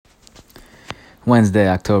Wednesday,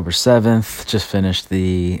 October 7th, just finished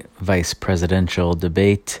the vice presidential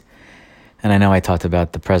debate. And I know I talked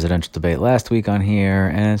about the presidential debate last week on here,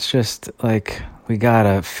 and it's just like we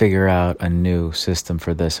gotta figure out a new system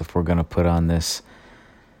for this if we're gonna put on this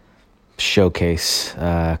showcase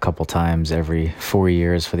a couple times every 4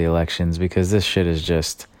 years for the elections, because this shit is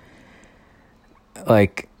just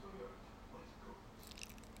like,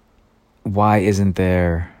 why isn't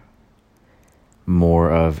there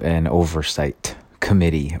more of an oversight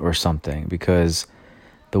committee or something? Because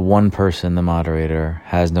the one person, the moderator,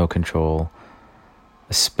 has no control,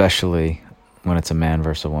 especially when it's a man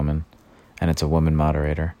versus a woman and it's a woman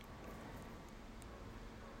moderator.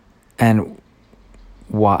 And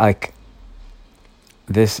why, like,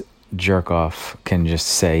 this jerk off can just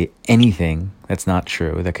say anything that's not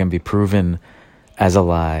true, that can be proven as a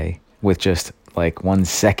lie with just like 1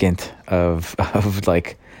 second of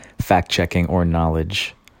like fact checking or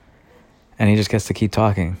knowledge, and he just gets to keep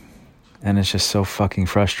talking, and it's just so fucking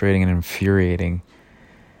frustrating and infuriating,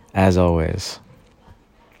 as always,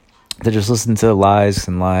 to just listen to lies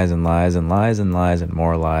and lies and lies and lies and lies and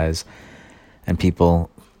more lies, and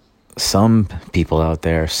some people out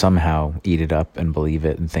there somehow eat it up and believe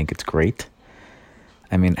it and think it's great.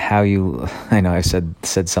 I mean, I know I've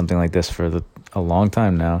said something like this for a long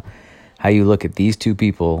time now, how you look at these two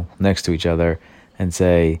people next to each other and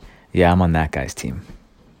say, yeah, I'm on that guy's team.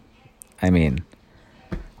 I mean,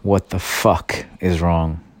 what the fuck is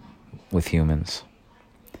wrong with humans?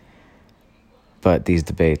 But these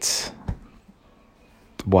debates,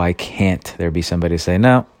 why can't there be somebody to say,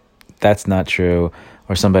 no, that's not true?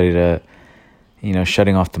 Or somebody to,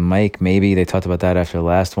 shutting off the mic. Maybe they talked about that after the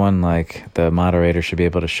last one. Like, the moderator should be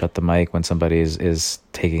able to shut the mic when somebody is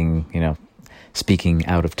taking, speaking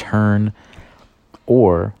out of turn.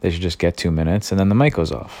 Or they should just get 2 minutes and then the mic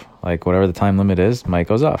goes off. Like, whatever the time limit is, mic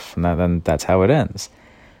goes off. And then that's how it ends.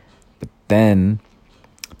 But then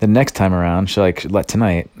the next time around,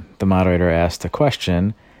 tonight, the moderator asked a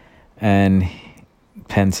question, and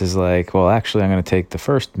Pence is like, well, actually, I'm going to take the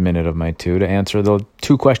first minute of my 2 to answer the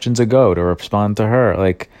 2 questions ago to respond to her.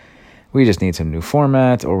 Like, we just need some new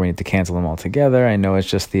format, or we need to cancel them all together. I know it's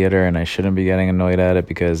just theater, and I shouldn't be getting annoyed at it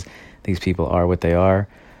because these people are what they are.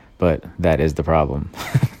 But that is the problem,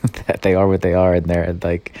 that they are what they are,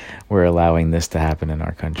 and we're allowing this to happen in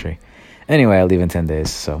our country. Anyway, I leave in 10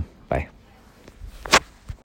 days, so